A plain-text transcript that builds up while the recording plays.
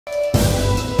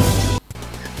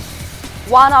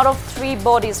1 out of 3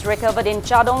 bodies recovered in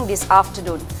Chadong this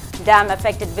afternoon.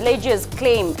 Dam-affected villagers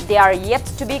claim they are yet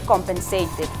to be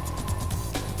compensated.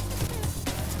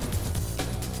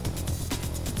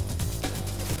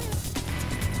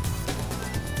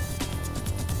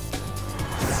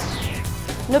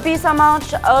 Nupi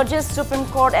Samaj urges Supreme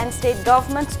Court and state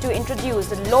governments to introduce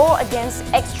a law against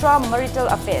extramarital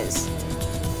affairs.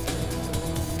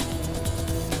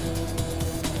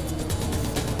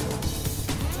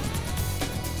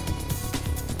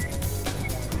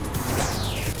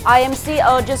 IMC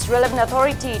urges relevant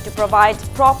authority to provide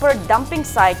proper dumping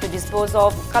site to dispose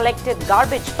of collected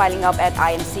garbage piling up at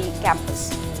IMC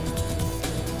campus.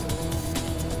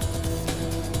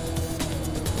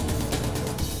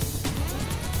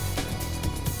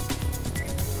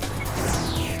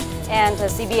 And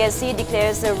CBSE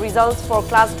declares the results for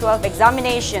Class 12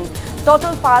 examination.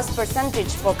 Total pass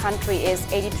percentage for country is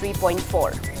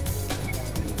 83.4.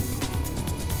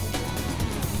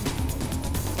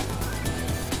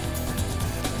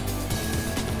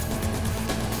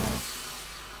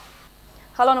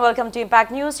 Hello and welcome to Impact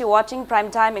News. You're watching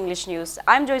Primetime English News.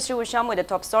 I'm Joyce Rusham with the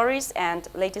top stories and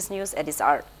latest news at this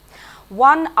hour.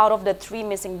 1 out of the 3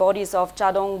 missing bodies of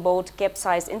Chadong boat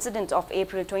capsize incident of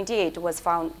April 28 was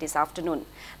found this afternoon.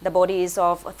 The body is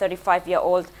of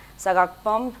 35-year-old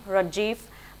Sagakpam Rajiv,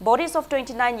 bodies of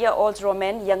 29-year-old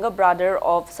Roman, younger brother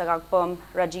of Sagakpam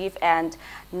Rajiv, and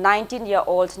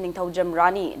 19-year-old Ningthaujam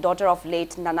Rani, daughter of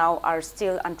late Nanau, are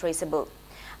still untraceable.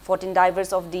 14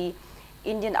 divers of the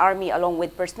Indian Army, along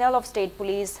with personnel of State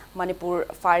Police, Manipur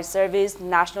Fire Service,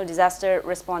 National Disaster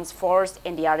Response Force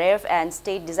 (NDRF) and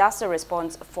State Disaster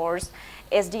Response Force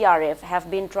 (SDRF), have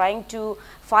been trying to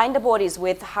find the bodies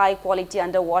with high-quality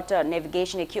underwater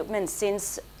navigation equipment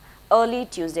since early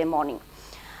Tuesday morning.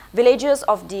 Villagers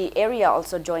of the area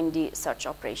also joined the search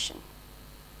operation.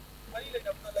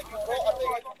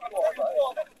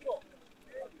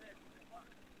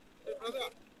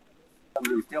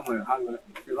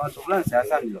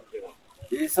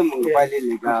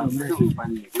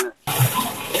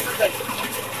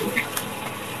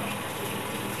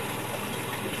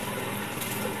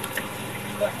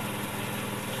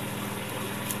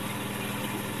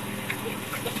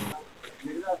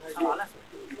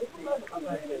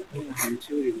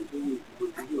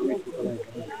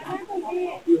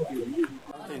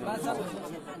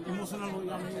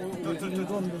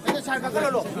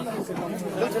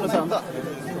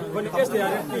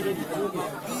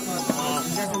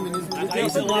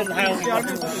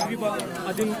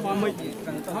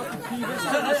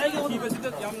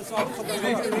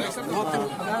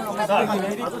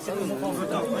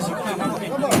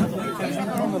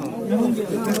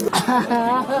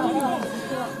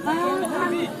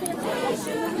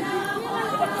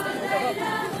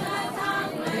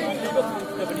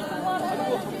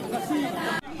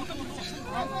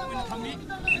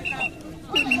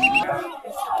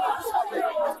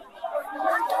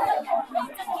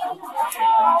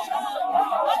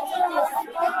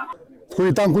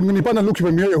 Koi tang kun ni pana lukhi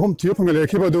bami hom thio phang le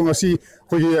khiba do ngasi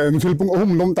koi nusil pung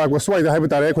ahum lom ta ko swai da hai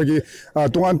batare koi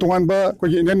tungan ba koi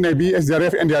Indian Navy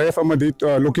SDRF NDRF amadi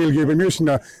local ge bami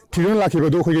sina thiron la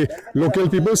khiba do koi local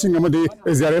people sing amadi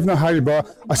SDRF na hai ba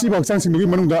asi baksang sing gi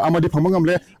manung da amadi phangam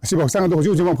le asi baksang do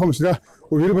hoju jema pham sida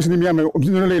uvir basini miya me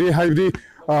umjin le ri hai di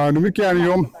numik kya ni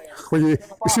yom koi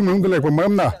isi manung da le ko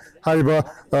maram na haiba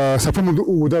safam du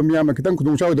uda miya me kitang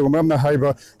kudung chaw do maram na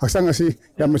haiba haksang asi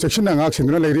yam section na ngak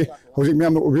sinduna le ri hojik miya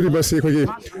me uvir basi koi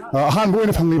ahan bo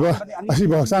ne phangli ba asi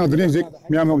ba haksang du ne hojik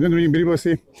miya me umjin ri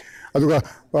basi aduga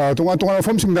tungan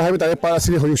form sing da hai ta pa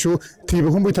asi hoyushu thi bu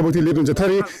humbi thaboti lebun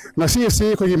jathari ngasi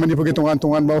asi koi manipur ge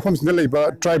tungan ba form sing leiba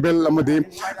tribal amadi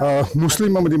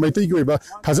muslim amadi maitai gi ba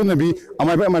thajana bi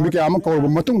amai ke am ko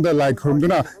matung da like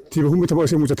khurumduna thi bu humbi thabo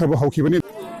se mu jathaba hauki bani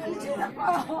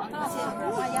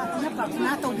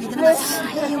na to bi da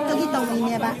yu to gi to ni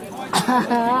ne ba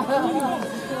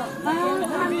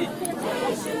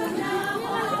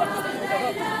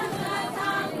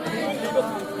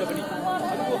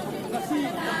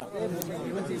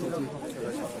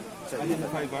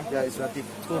Yeah, it's Latif.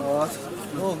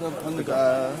 No,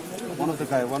 one of the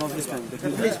guy, one of this guy.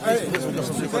 Please.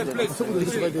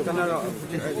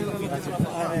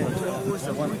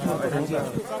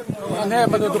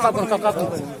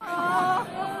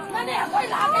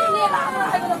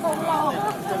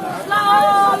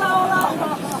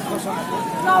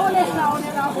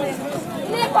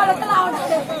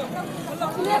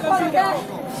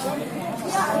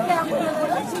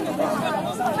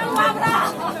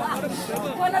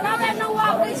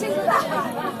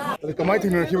 Kamai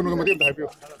thing na khibu no mate dai pyo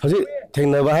Haji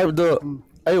thing na ba hai do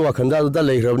ai wa khanda da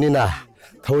lei rabni na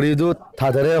थौरीदु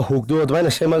थाधरे हुकदु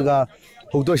अदुमाइना सेमगा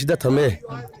हुकदु सिदा थमे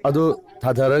अदु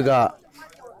थाधरगा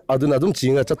अदुना अदुम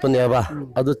चिंगा चटपनेबा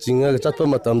अदु चिंगा चटप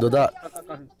मतमदुदा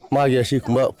मागे असि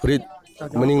कुमा फुरित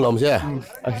मनिंग लमसे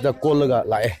असिदा कोलगा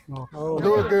लाए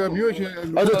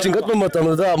अदु चिंगत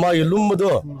मतमदुदा मागे लुमदु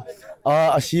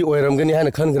असी ओइरमगनी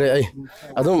हाना खनग्रे आई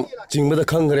अदुम चिंगबदा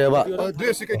खंग्रेबा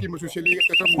ड्रेस के मसु सेली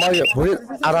मागे फुरित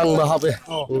अरांग मा हाबे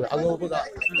अंगोबदा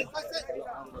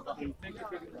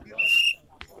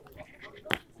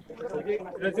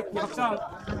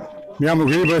मैम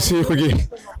उबीबसी अखोगी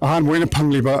अहान मोइन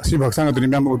फंगलिबा सि भक्सांग अदुनि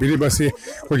मैम उबीबसी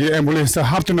अखोगी एम्बुलेंस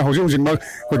हापतुना हौजि हौजिमक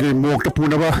अखोगी मोकट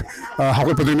पुनबा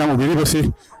हागोपदु मैम उबीबसी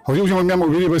हौजि हौजिमक मैम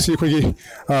उबीबसी अखोगी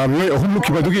मोय अहुम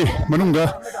लुखिबदुगी मनुंगदा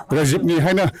रजिबनी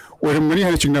हाइना ओइरमगनी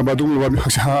हाइना चिंगनाबा दुंगबा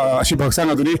सि भक्सांग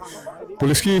अदुनि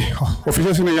पुलिस की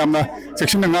ऑफिसर सिंह यामना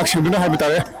सेक्शन नाक सेंदुना हाइबा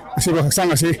तारे असि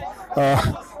भक्सांग असि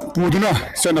पुदुना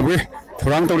चनबे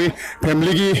थोरांग तौरी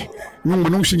फैमिली की इमुंग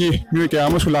मनुंग सिंगी मियोय क्या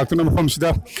अमसु लाक्तुना मफम सिदा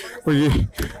अखोगी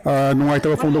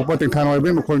नुंगाइतबा फोंदोकपा तेंथान ओइबे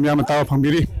मखोल म्याम तावा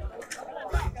फंगबिरी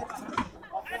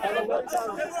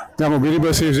म्याम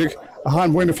उबीरिबसि हुजिक अहान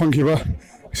मोइन फंखिबा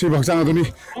सि भक्सांग अदुनि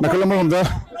नकल अमरमदा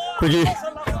अखोगी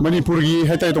मणिपुरगी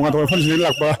हाइताइ तोंगा तोंगा फंसिनि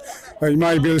लाक्पा इमा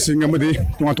इबेल सिंग अमदि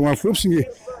तोंगा तोंगा फ्रुप सिंगी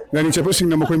लाइनिंग चेपो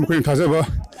सिंगना मखोय मखोय थाजबा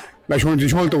लाइसोन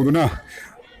दिसोल तौदुना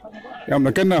यामना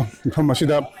केन्ना मफम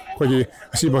असिदा अखोगी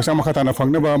असि भक्सांग मखाताना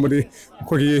फंगनबा अमदि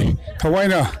अखोगी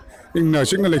थवाइना इंगना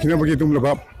चिंगना लेखिनबगी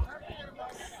दुमलबा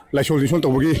लाइसोल दिसोल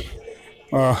तौबगी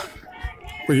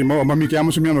अखोगी ममी क्या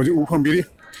अमसु म्याम हौजि उफंबिरी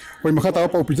अखोई मखाता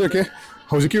पाउ पिजके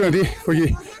हौजिकी वदि अखोगी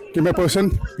केमे पर्सन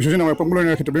बिसोजना वा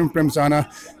पंगलोना खितबेम प्रेमचाना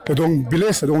तदोंग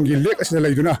विलेज तदोंगी लेक असिदा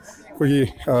लैदुना अखोगी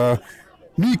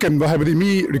मी कनबा हाबदि मी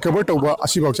रिकवर तौबा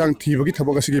असि भक्सांग थीबगी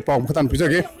थबक असिगी पाउ मखातान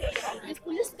पिजगे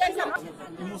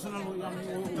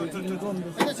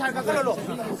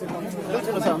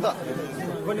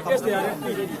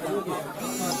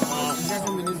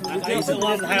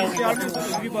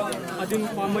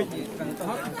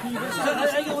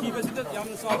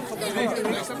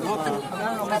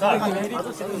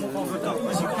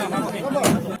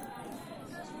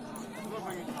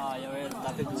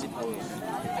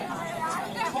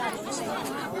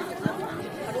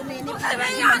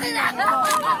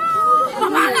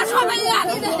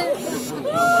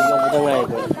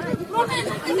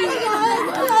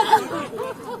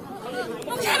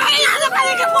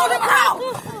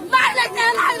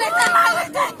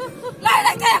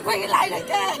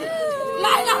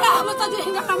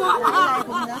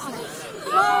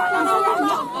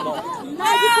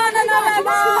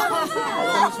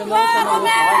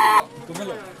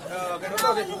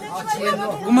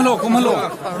Kumalo.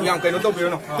 Yang kayo to pero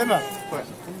no. Tema.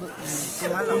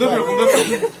 Kumdo.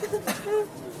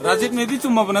 Rajit ne di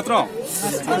chumma banatro.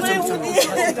 Rajit ne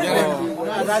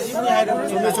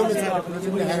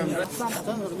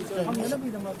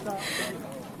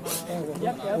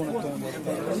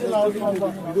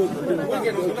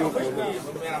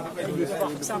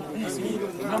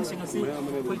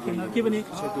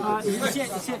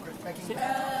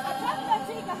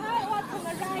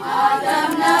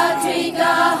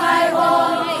hai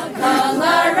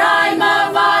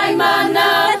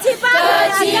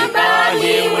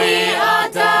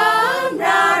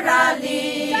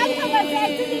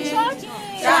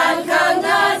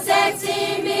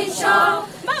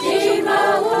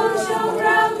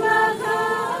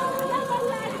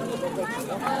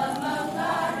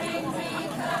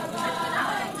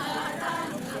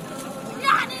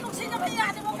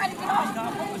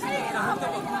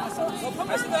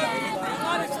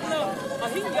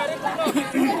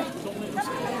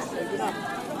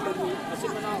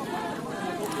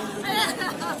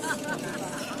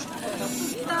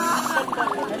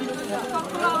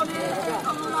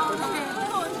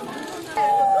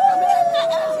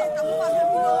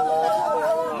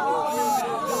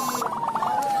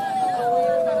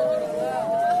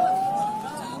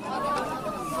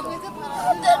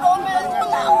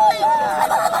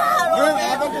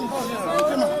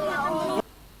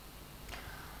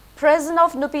President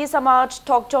of Nupi Samaj,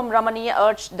 Tokchom Ramani,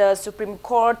 urged the Supreme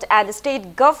Court and the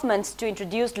state governments to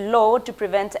introduce law to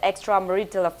prevent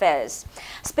extramarital affairs.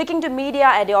 Speaking to media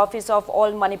at the office of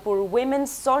All Manipur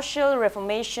Women's Social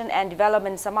Reformation and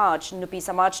Development Samaj, Nupi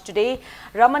Samaj today,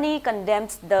 Ramani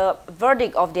condemns the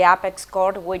verdict of the Apex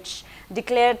Court, which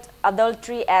declared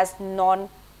adultery as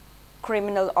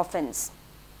non-criminal offense.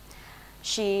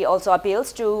 She also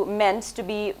appeals to men to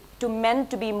be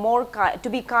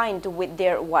kind with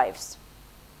their wives.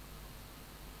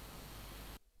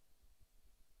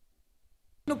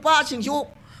 Nupa singsu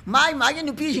mai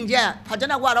nupi singje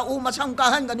phajana wara u masam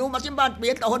kahan ganu masimban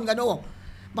pet lahon ganu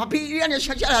Papi yan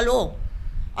shachalo.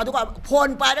 Aduka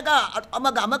phone pa daga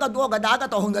amaga do ga daga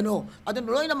to hungano. Adun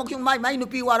roy na makyung may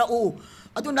nupi wara u.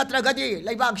 Adun natragadi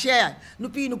laibag share.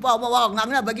 Nupi nupa mawa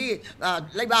ngangna bagi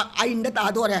laibag ain da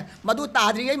ta do re. Madu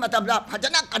tadri ay matabla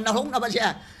phajana kanahong na ba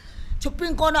siya.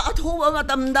 Chupin ko na athuba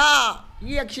matamda.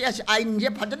 Yek siya ain je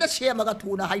phajana siya maga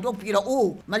thuna haidok pira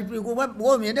u. Malpi ko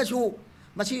mo me na su.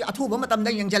 Masi athuba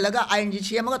matamda yang jalaga ain je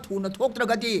siya maga thuna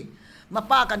thoktragadi.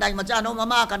 Mapa kanai machano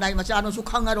mama kanai machano su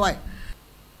khangaroi.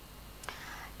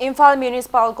 Imphal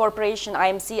Municipal Corporation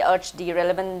IMC urged the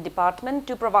relevant department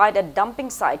to provide a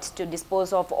dumping site to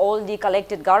dispose of all the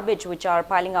collected garbage which are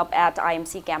piling up at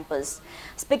IMC campus.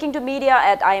 Speaking to media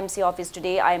at IMC office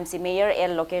today, IMC Mayor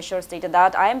L. Lokeshwar stated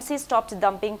that IMC stopped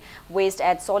dumping waste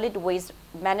at Solid Waste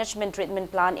Management Treatment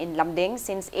Plant in Lamding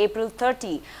since April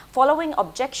 30, following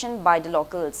objection by the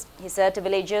locals. He said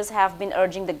villagers have been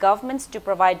urging the governments to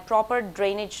provide proper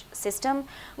drainage system,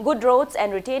 good roads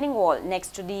and retaining wall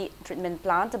next to the treatment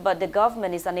plant, but the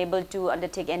government is unable to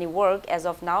undertake any work as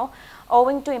of now,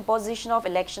 owing to imposition of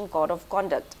Election Code of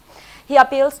Conduct. He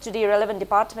appeals to the relevant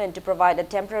department to provide a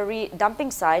temporary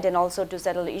dumping site and also to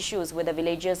settle issues with the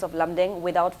villagers of Lamding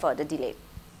without further delay.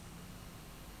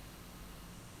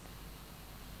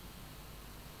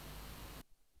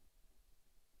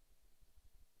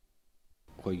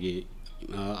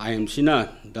 IMC na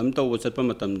dam to chatpa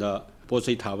matamda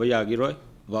posai thaba yagiroi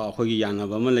wa khogi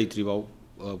yanaba ma leitri baw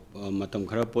matam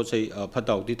khara posai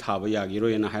phatawti thaba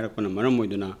yagiroi na hairakpana maram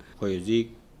moiduna khoi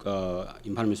ji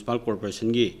Imphal Municipal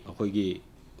Corporation gi khogi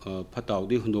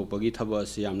phatawdi hundokpagi thaba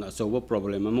si yamna achoba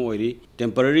problem ama oiri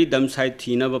temporary dam site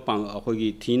thina ba pang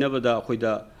khogi thina ba da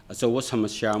khoida achoba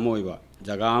samasya ama oiba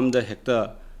jaga am da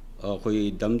hekta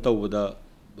khoi dam tawda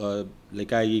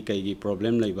lekai gi kai gi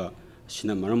problem leiba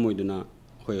sina maram moiduna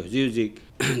khoi huji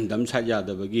dam site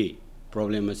yadabagi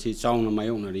problem asi chauna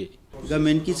mayonari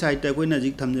government ki side ta koi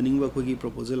najik thamjaning ba khoi gi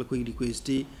proposal khoi request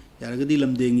ti yaragadi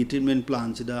lamdeng treatment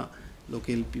plant sida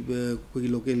local khoi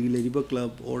local gi leriba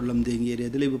club or lamdeng area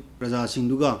de leba praja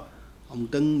singduga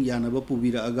amutang yanaba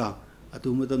pubira aga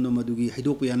atu matam no madugi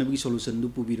haidok yanaba gi solution du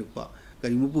pubirakpa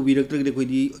karimu pubirak tragde khoi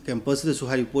di campus da su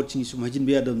hari report sing su majin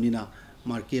be adam nina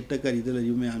market ta kari da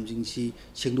lari mayam jing si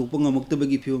sengdok pangamakta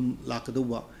bagi film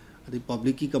lakadauba adi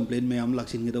public ki complaint mayam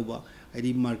laksin gedauba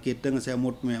adi market ta ngasai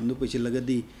amot mayam nu paisi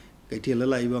lagadi kaithela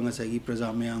laiba ngasai gi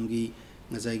praja mayam gi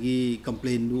ngasai gi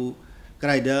complaint du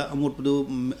karaida amot pudo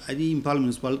adi Imphal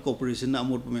Municipal Corporation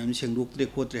amot mayam sengdok tre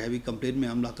khotre habi complaint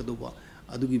mayam lakadauba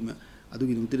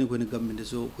adugi numtene khoi na government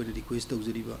so khoi na request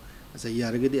tawjariba asa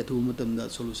yaragadi athu matam da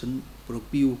solution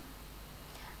propio.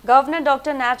 Governor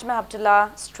Dr. Najma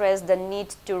Abdullah stressed the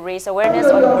need to raise awareness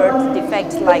on birth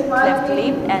defects like cleft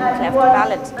lip and cleft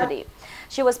palate today.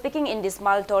 She was speaking in the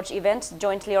Smile Torch event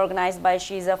jointly organized by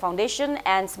Shiza Foundation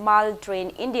and Smile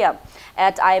Train India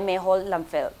at IMA Hall,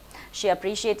 Lamphel. She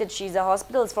appreciated Shiza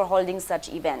Hospitals for holding such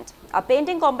event. A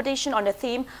painting competition on the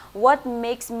theme "What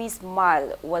Makes Me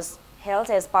Smile" was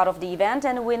held as part of the event,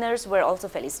 and winners were also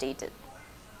felicitated.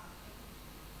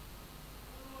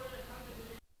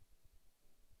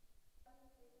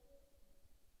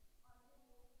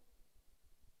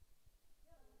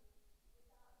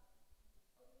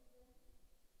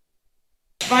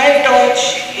 Smile Torch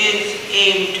is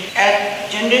aimed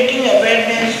at generating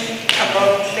awareness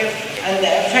about cleft and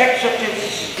the effects of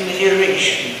its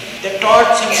amelioration. The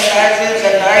torch symbolizes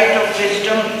the light of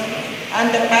wisdom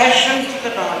and the passion for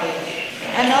the knowledge,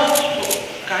 and also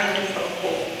kind of a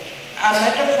hope. A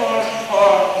metaphor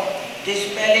for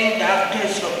dispelling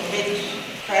darkness of myths,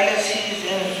 fallacies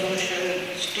and social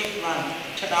stigma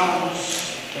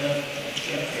surrounds the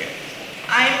affair.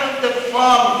 I am of the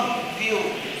firm view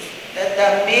that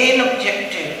the main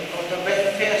objective of the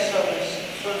welfare service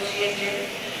associated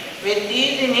with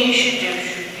these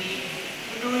initiatives should be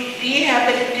to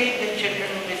rehabilitate the children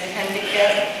with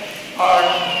handicap or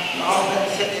normal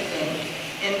citizens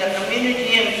in the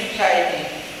community and society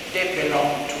they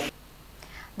belong to.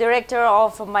 Director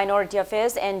of Minority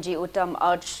Affairs N.G. Uttam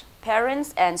urged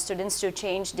parents and students to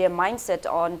change their mindset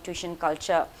on tuition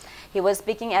culture. He was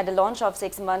speaking at the launch of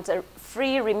 6 months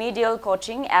free remedial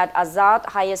coaching at Azad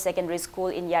Higher Secondary School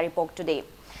in Yaripok today.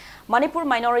 Manipur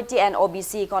Minority and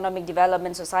OBC Economic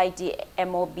Development Society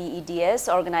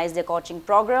MOBEDS organized the coaching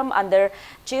program under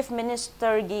Chief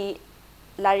Minister Gi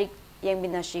Larik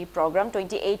Yengminashi program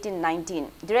 2018-19.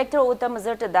 Director Uttam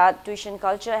asserted that tuition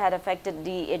culture had affected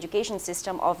the education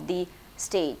system of the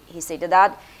state. He stated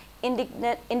that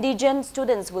indigent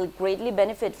students will greatly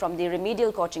benefit from the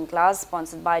remedial coaching class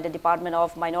sponsored by the Department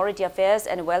of Minority Affairs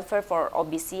and Welfare for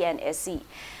OBC and SC.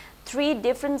 3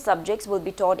 different subjects will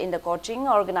be taught in the coaching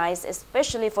organized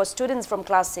especially for students from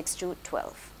class 6 to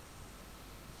 12.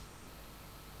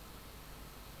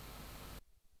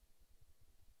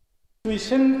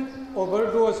 Tuition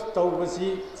overdose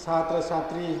tawbasi satra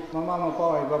satri mama mapa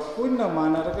oiba punna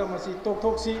manaraga masi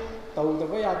toktoksi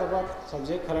tawdaba yadaba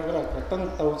subject kharagra khatang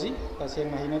tawji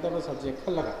taseng mahinadaba subject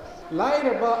khalaga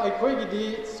lairaba aikoi gidi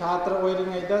satra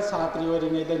oiringaida satri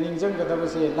oiringaida ningjanggadaba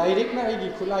se lairik na aigi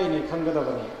khulai ne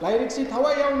khanggadabani lairik si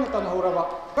thawai yauna tan horaba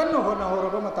kanno hona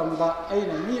horaba matamda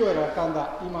aina mi oira kanda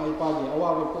ima ipagi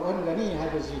awaga pohangani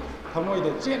haibasi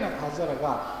thamoida chena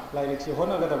khajaraga lairik si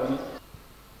honagadabani.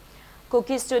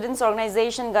 Kuki Students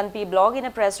Organization Gunpi blog in a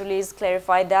press release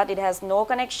clarified that it has no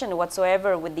connection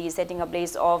whatsoever with the setting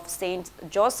ablaze of St.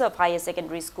 Joseph Higher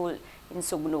Secondary School in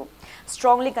Sugnu.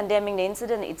 Strongly condemning the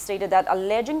incident, it stated that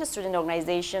alleging the student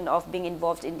organization of being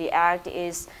involved in the act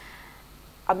is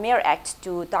a mere act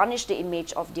to tarnish the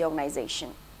image of the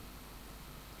organization.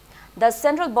 The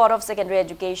Central Board of Secondary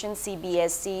Education,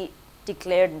 CBSE,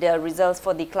 declared the results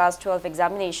for the Class 12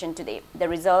 examination today. The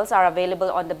results are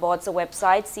available on the board's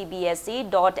website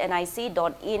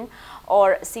cbse.nic.in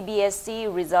or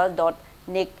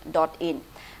cbseresult.nic.in.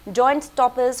 Joint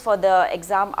toppers for the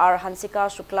exam are Hansika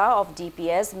Shukla of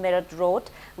DPS, Meerut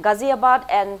Road, Ghaziabad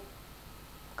and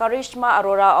Karishma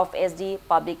Arora of SD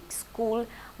Public School,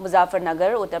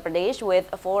 Muzaffarnagar, Uttar Pradesh with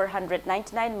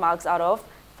 499 marks out of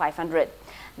 500.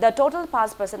 The total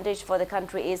pass percentage for the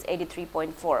country is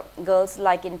 83.4. Girls,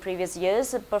 like in previous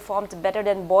years, performed better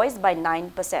than boys by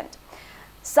 9%.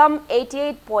 Some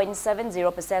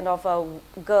 88.70% of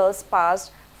girls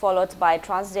passed, followed by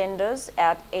transgenders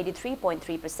at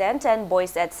 83.3% and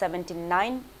boys at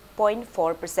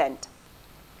 79.4%.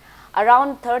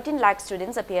 Around 13 lakh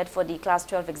students appeared for the Class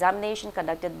 12 examination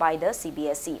conducted by the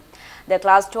CBSE. The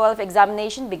Class 12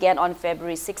 examination began on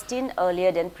February 16,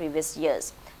 earlier than previous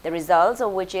years. The results,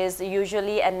 which is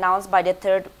usually announced by the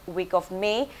 3rd week of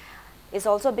May, is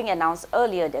also being announced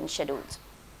earlier than scheduled.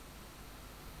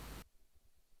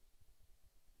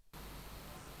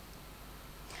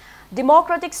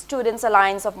 Democratic Students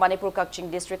Alliance of Manipur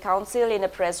Kakching District Council in a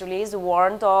press release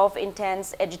warned of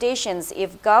intense agitations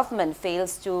if government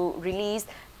fails to release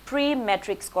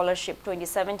pre-metric scholarship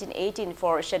 2017-18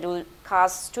 for scheduled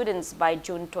caste students by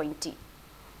June 20.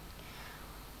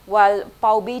 While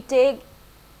Paubite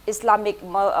Islamic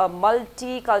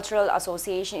Multicultural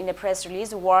Association in a press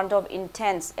release warned of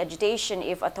intense agitation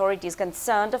if authorities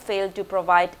concerned fail to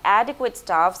provide adequate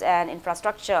staffs and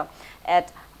infrastructure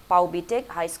at Paubite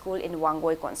High School in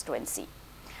Wangoi constituency.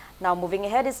 Now moving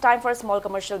ahead, it's time for a small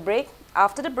commercial break.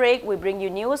 After the break, we bring you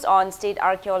news on State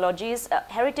Archaeology's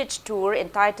heritage tour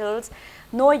entitled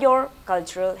Know Your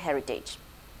Cultural Heritage.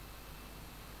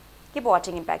 Keep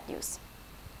watching Impact News.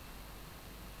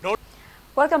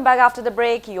 Welcome back after the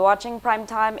break. You're watching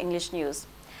Primetime English News.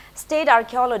 State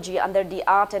Archaeology under the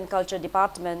Art and Culture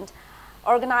Department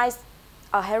organized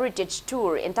a heritage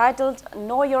tour entitled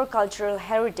Know Your Cultural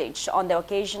Heritage on the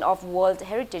occasion of World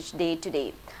Heritage Day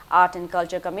today. Art and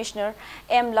Culture Commissioner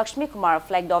M. Lakshmi Kumar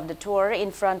flagged off the tour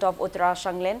in front of Uttara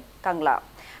Shanglen, Kangla.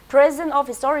 President of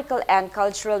Historical and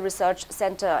Cultural Research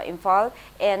Center, Imphal,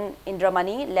 N.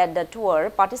 Indramani, led the tour,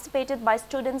 participated by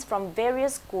students from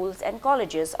various schools and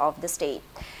colleges of the state.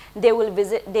 They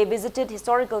visited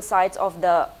historical sites of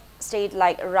the state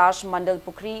like Rash Mandal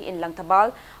Pukri in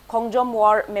Langtabal, Khongjom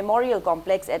War Memorial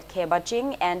Complex at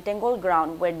Khebaching, and Tengol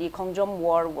Ground where the Khongjom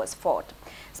War was fought.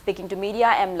 Speaking to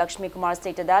media, M. Lakshmi Kumar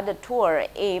stated that the tour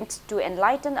aimed to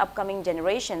enlighten upcoming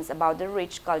generations about the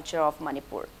rich culture of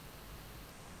Manipur.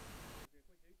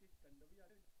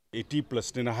 80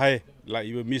 plus in a high, like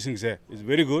you were missing there, is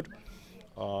very good.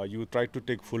 You try to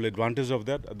take full advantage of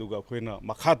that. Aduga koina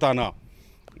makhatana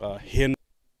hen.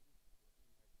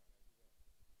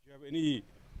 Do you have any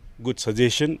good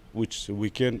suggestion which we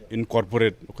can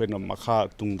incorporate? Koina makha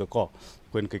tung the ko.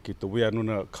 Koina kekito we are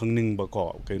nuna khangning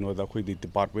bako. Koina da koi the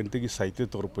department ki site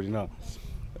torporina.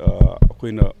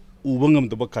 Koina ubangam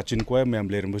to bakachin koya me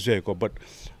amler mujhe ko. But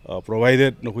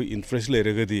provided no koi interest le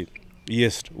regadi,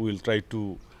 yes, we will try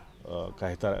to.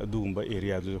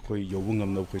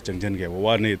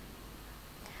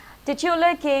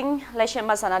 Titular King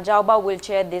Leshema Sanajauba will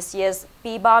chair this year's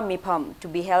Piba Mipham to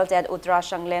be held at Uttara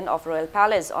Shanglen of Royal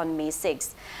Palace on May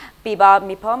 6. Piba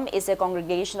Mipham is a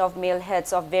congregation of male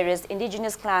heads of various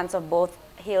indigenous clans of both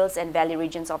hills and valley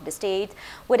regions of the state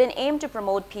with an aim to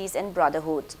promote peace and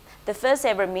brotherhood. The first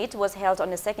ever meet was held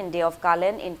on the second day of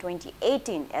Kalen in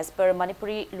 2018 as per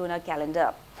Manipuri lunar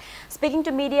calendar. Speaking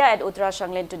to media at Uttara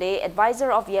Shanglen today,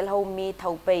 advisor of Yelho Mi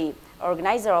Thaupai,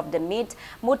 organizer of the meet,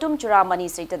 Mutum Churamani,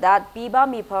 stated that Piba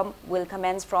Mipham will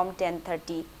commence from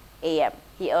 10:30 a.m.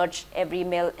 He urged every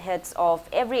male heads of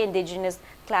every indigenous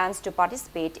clans to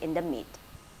participate in the meet.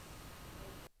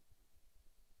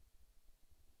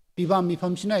 Piba mi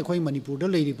famsina ekoi Manipur da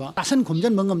leiriba tasan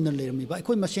khomjan mangam nan leiramiba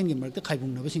ekoi masen gi marak ta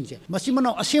khaibung na basingje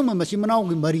masimano asema masimano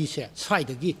gi mari se sai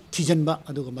dagi thijanba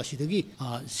aduga masidagi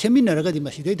seminaraga di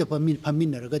masidai da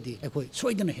paminaraga di ekoi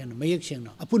soidana hen mayek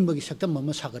sengna apunba gi saktam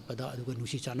mama sagat pada aduga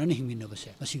nusi chana na hingmin na base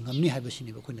masing ngamni hai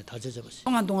basini ba khoina thajaja base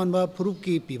tongan tongan ba furup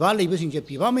ki piba leiba singje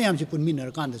piba mayam se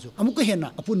punminar kan da su amuka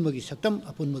hena apunba gi saktam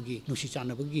apunba gi nusi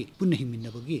chana bagi punna hingmin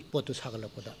na bagi poto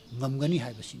sagalakpada ngamgani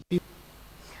hai basini.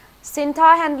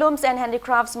 Sintha Handlooms and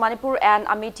Handicrafts Manipur and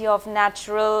Amity of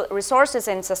Natural Resources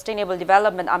and Sustainable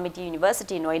Development Amity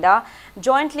University Noida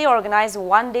jointly organized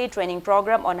one-day training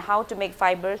program on how to make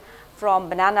fiber from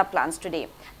banana plants today.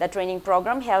 The training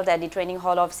program held at the training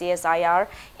hall of CSIR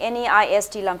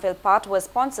NEIST Lamphel was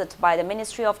sponsored by the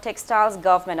Ministry of Textiles,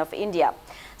 Government of India.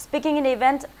 Speaking in the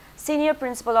event, Senior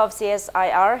Principal of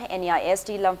CSIR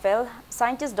NEIST Lamphel,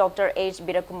 scientist Dr. H.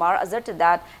 Birakumar asserted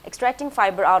that extracting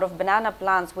fiber out of banana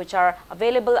plants which are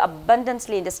available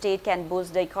abundantly in the state can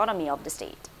boost the economy of the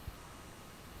state.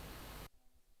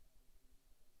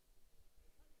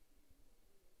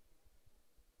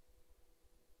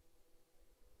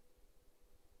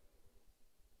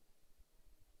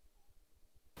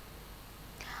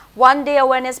 One-day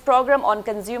awareness program on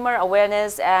consumer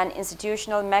awareness and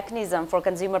institutional mechanism for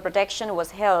consumer protection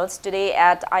was held today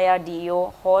at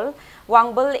IRDO Hall,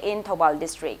 Wangbal in Thoubal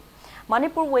district.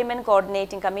 Manipur Women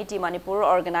Coordinating Committee Manipur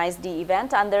organized the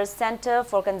event under Center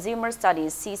for Consumer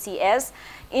Studies CCS,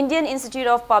 Indian Institute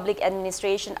of Public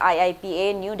Administration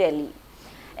IIPA, New Delhi.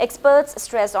 Experts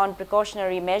stressed on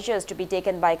precautionary measures to be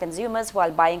taken by consumers while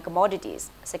buying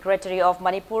commodities. Secretary of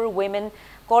Manipur Women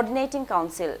Coordinating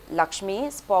Council, Lakshmi,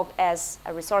 spoke as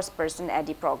a resource person at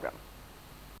the program.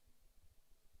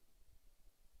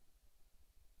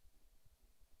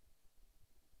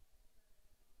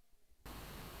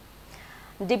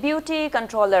 Deputy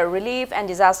Controller Relief and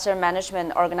Disaster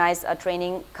Management organized a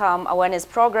training cum awareness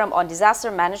program on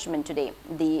disaster management today.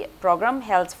 The program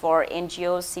held for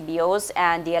NGOs, CBOs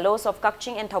and DLOs of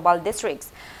Kakching and Thoubal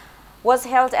districts was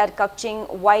held at Kakching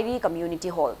Wairi Community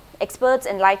Hall. Experts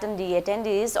enlightened the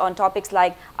attendees on topics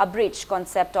like abridged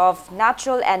concept of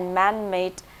natural and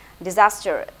man-made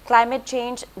disaster, climate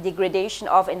change, degradation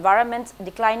of environment,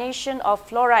 declination of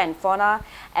flora and fauna,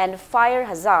 and fire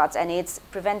hazards and its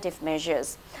preventive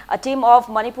measures. A team of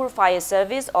Manipur Fire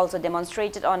Service also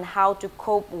demonstrated on how to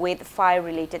cope with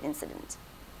fire-related incidents.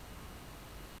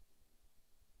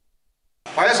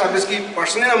 Fire service ki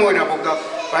personnel mo ina bukta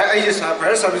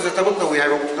fire service ta bukta we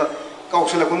have bukta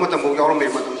kausala ko matam buk yaw me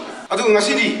matam adu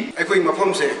ngasi di ekoi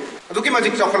mafam se adu ki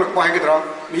majik chakhlak pa hagedra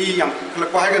mi yam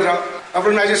khlak pa hagedra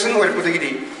urbanization or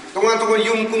putigi tongan tongan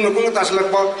yum kung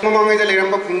taslak pa mamangai da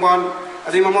leram pa kungban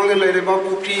adi mamangai leram pa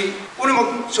pupri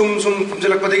unamak sum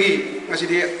jalak padagi ngasi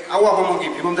di awa pa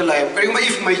magi phimam da lai kari ma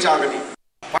if mai chagadi.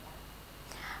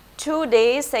 2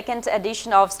 days, second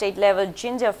edition of state-level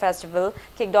Ginger Festival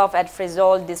kicked off at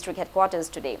Frizzol District Headquarters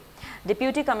today.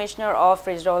 Deputy Commissioner of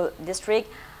Frizzol District,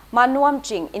 Manuam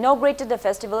Ching, inaugurated the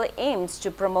festival aims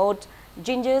to promote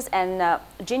gingers and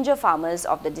ginger farmers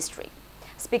of the district.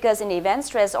 Speakers in the event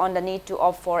stressed on the need to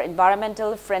opt for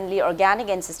environmental friendly, organic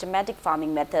and systematic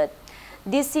farming method.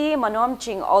 DC Manuam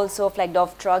Ching also flagged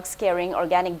off trucks carrying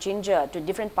organic ginger to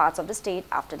different parts of the state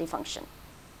after the function.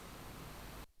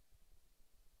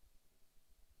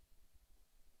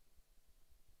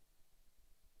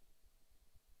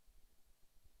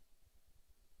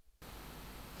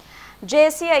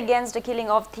 JSC against the killing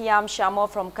of Thiam Shamo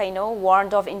from Kaino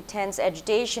warned of intense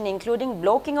agitation, including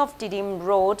blocking of Tidim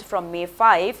Road from May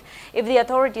 5 if the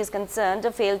authorities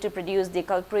concerned fail to produce the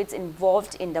culprits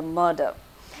involved in the murder.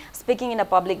 Speaking in a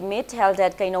public meet held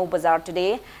at Kaino Bazaar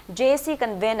today, JSC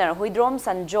convener Huidrom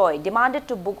Sanjoy demanded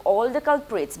to book all the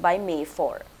culprits by May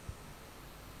 4.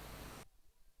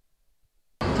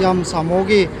 Thiam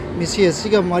Samogi misi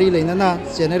asiga mari leinana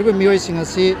general mioi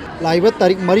singasi laiba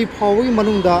tarik mari phawi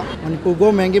manungda Manipur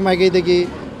government gi maige degi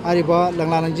ariba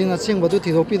langla langjing asing badu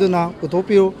thidopiduna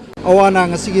putopiu awana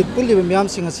ngasigi pulliba myam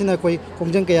singasina koi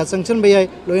komjang kaya changchan bayai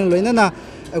loinana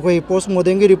ekoi post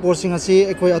modern gi report singasi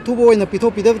ekoi athubo oina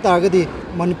pithopidab targadi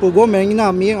Manipur government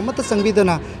ina mi amata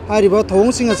sangbidana ariba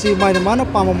thong singasi maina mana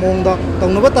pama mongda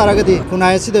tawnaba taragadi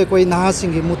kunai asida ekoi naha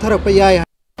singi mutharak payai.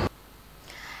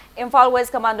 Imphal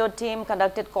West Commando team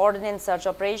conducted coordinated search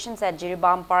operations at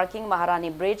Jiribam Parking, Maharani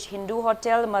Bridge, Hindu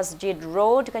Hotel, Masjid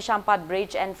Road, Kashampat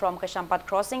Bridge, and from Kashampat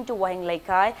Crossing to Waheng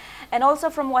Laikai, and also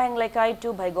from Waheng Laikai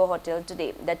to Bhaigo Hotel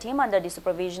today. The team, under the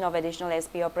supervision of Additional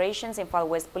SP Operations, Imphal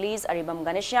West Police, Aribam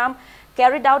Ganesham,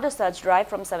 carried out a search drive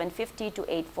from 7:50 to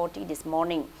 8:40 this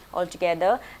morning.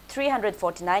 Altogether,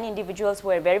 349 individuals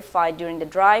were verified during the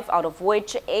drive, out of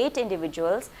which 8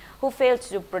 individuals who failed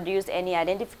to produce any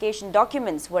identification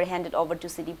documents were handed over to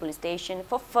City Police Station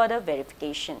for further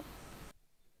verification.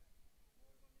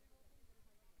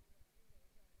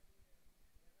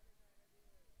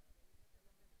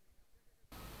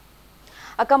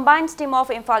 A combined team of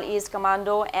Imphal East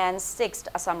Commando and 6th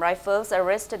Assam Rifles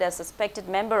arrested a suspected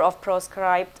member of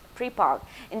proscribed Prepark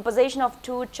in possession of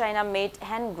 2 China-made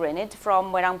hand grenades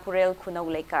from Moirangpurel, Kunaul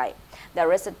Laikai. The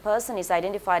arrested person is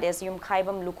identified as Yum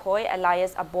Khaibam Lukhoi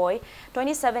alias Aboy,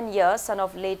 27 years, son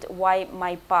of late Y.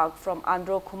 Mai Park from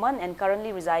Andro Kuman and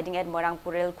currently residing at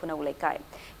Moirangpurel, Kunaul Laikai.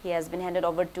 He has been handed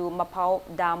over to Mapao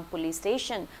Dam Police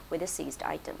Station with the seized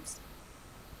items.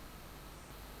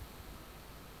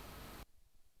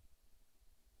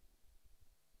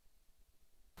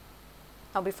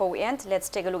 Now, before we end, let's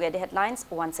take a look at the headlines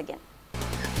once again.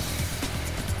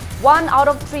 1 out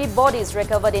of 3 bodies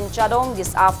recovered in Chadong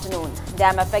this afternoon.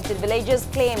 Dam-affected villagers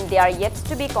claim they are yet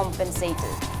to be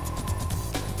compensated.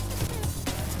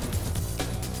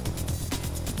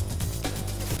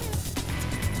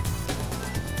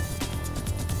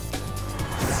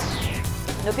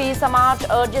 Nupi Samaj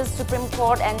urges Supreme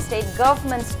Court and state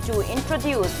governments to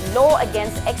introduce law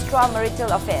against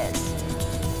extramarital affairs.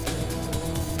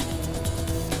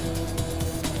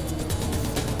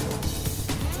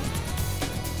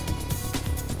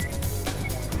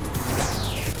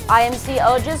 IMC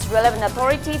urges relevant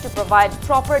authority to provide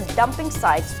proper dumping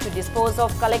sites to dispose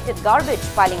of collected garbage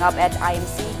piling up at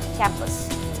IMC campus.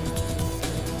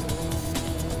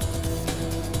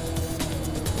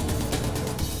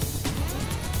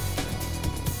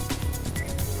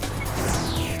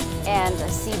 And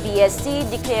CBSE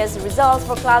declares results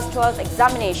for Class 12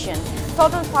 examination.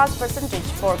 Total pass percentage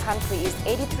for country is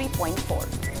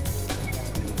 83.4.